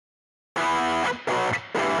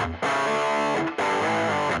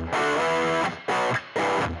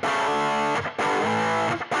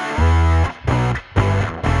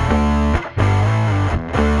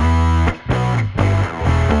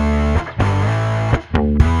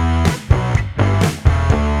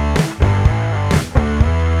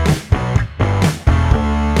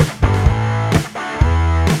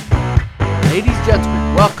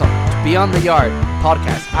Beyond the Yard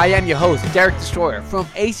podcast. I am your host, Derek Destroyer from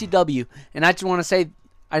ACW, and I just want to say,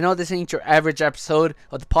 I know this ain't your average episode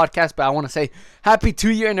of the podcast, but I want to say happy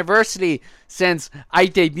 2-year anniversary since I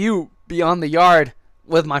debuted Beyond the Yard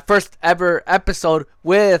with my first ever episode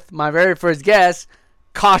with my very first guest,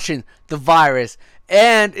 Caution the Virus.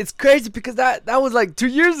 And it's crazy because that was like 2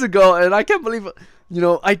 years ago, and I can't believe,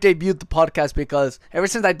 I debuted the podcast because ever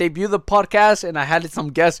since I debuted the podcast and I had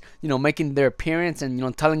some guests, making their appearance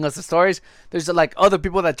and, telling us the stories, there's like other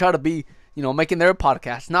people that try to be, making their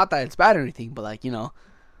podcast. Not that it's bad or anything, but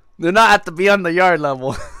they're not at the Beyond the Yard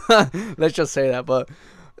level. Let's just say that. But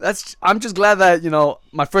I'm just glad that,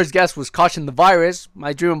 my first guest was Caution the Virus,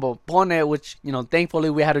 my dream opponent, which, thankfully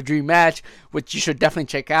we had a dream match, which you should definitely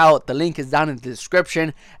check out. The link is down in the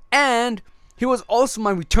description. And he was also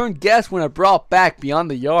my return guest when I brought back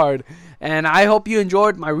Beyond the Yard. And I hope you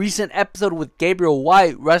enjoyed my recent episode with Gabriel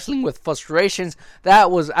White, Wrestling with Frustrations.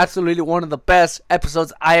 That was absolutely one of the best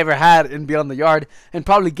episodes I ever had in Beyond the Yard. And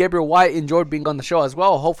probably Gabriel White enjoyed being on the show as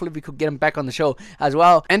well. Hopefully we could get him back on the show as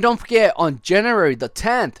well. And don't forget, on January the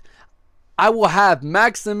 10th, I will have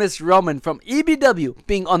Maximus Roman from EBW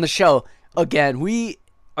being on the show again. We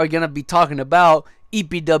are going to be talking about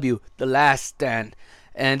EBW, The Last Stand.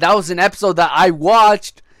 And that was an episode that I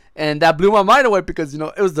watched, and that blew my mind away because,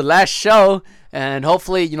 it was the last show. And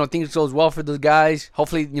hopefully, things goes well for those guys.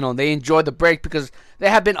 Hopefully, they enjoy the break because they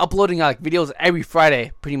have been uploading videos every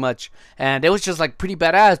Friday pretty much. And it was just pretty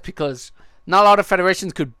badass because not a lot of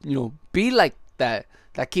federations could, be like that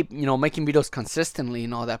keep, making videos consistently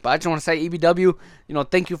and all that. But I just want to say, EBW,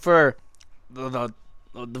 thank you for the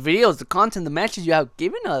videos, the content, the matches you have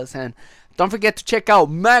given us. And don't forget to check out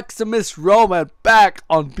Maximus Roman back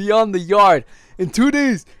on Beyond the Yard in 2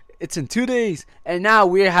 days. It's in 2 days. And now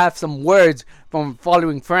we have some words from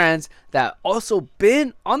following friends that also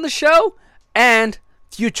been on the show and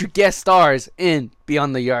future guest stars in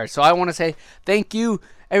Beyond the Yard. So I want to say thank you,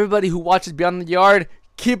 everybody who watches Beyond the Yard.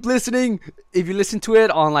 Keep listening. If you listen to it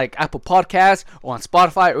on Apple Podcasts or on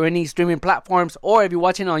Spotify or any streaming platforms, or if you're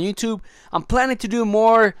watching it on YouTube, I'm planning to do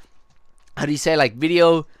more,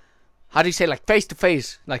 video. How do you say,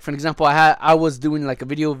 face-to-face? For example, I was doing a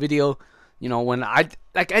video, when I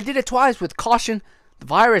did it twice with Caution the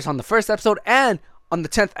Virus on the first episode and on the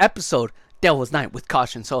 10th episode, Devil's Night with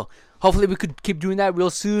Caution. So hopefully we could keep doing that real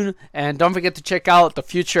soon. And don't forget to check out the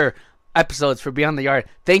future episodes for Beyond the Yard.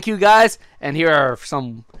 Thank you guys, and here are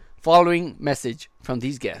some following message from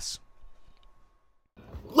these guests.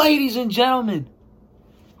 Ladies and gentlemen,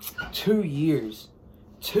 2 years.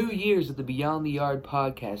 2 years of the Beyond the Yard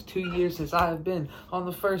podcast. 2 years since I have been on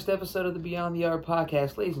the first episode of the Beyond the Yard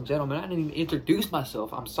podcast. Ladies and gentlemen, I didn't even introduce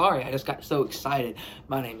myself. I'm sorry. I just got so excited.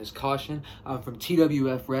 My name is Caution. I'm from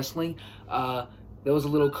TWF Wrestling. There was a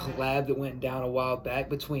little collab that went down a while back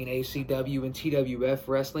between ACW and TWF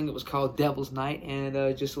Wrestling. It was called Devil's Night.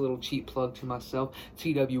 And just a little cheap plug to myself.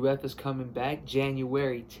 TWF is coming back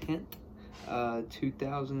January 10th,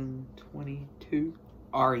 2022.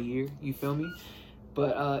 Our year. You feel me?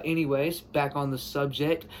 But anyways, back on the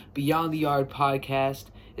subject, Beyond the Yard podcast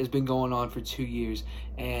has been going on for 2 years.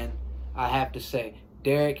 And I have to say,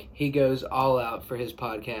 Derek, he goes all out for his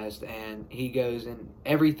podcast. And he goes in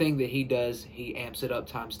everything that he does, he amps it up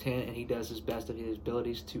times 10. And he does his best of his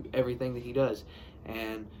abilities to everything that he does.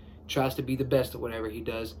 And tries to be the best at whatever he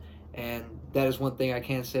does. And that is one thing I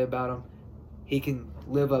can say about him. He can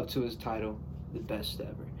live up to his title, the best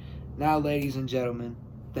ever. Now, ladies and gentlemen,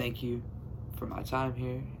 thank you for my time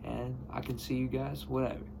here, and I can see you guys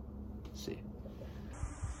whatever. See ya.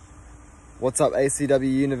 What's up,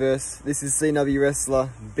 ACW Universe? This is CW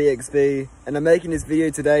Wrestler BXB, and I'm making this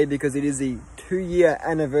video today because it is the 2-year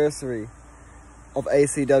anniversary of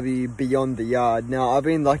ACW Beyond the Yard. Now, I've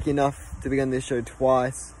been lucky enough to be on this show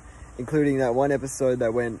twice, including that one episode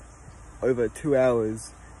that went over 2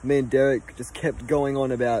 hours. Me and Derek just kept going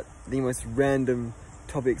on about the most random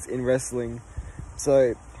topics in wrestling.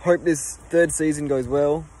 So hope this third season goes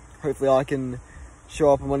well. Hopefully I can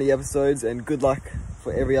show up on one of the episodes, and good luck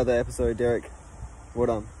for every other episode, Derek. Well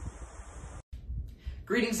done.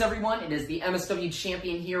 Greetings, everyone. It is the MSW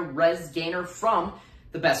champion here, Rez Gainer from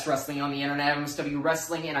the best wrestling on the internet, MSW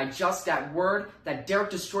Wrestling, and I just got word that Derek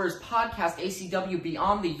Destroyer's podcast, ACW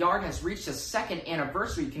Beyond the Yard, has reached its 2nd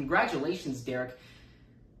anniversary. Congratulations, Derek.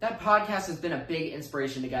 That podcast has been a big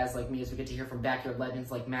inspiration to guys like me as we get to hear from backyard legends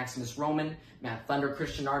like Maximus Roman, Matt Thunder,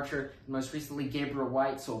 Christian Archer, and most recently Gabriel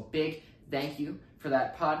White. So a big thank you for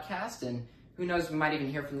that podcast, and who knows, we might even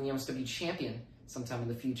hear from the MSW champion sometime in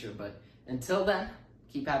the future. But until then,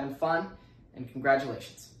 keep having fun, and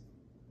congratulations.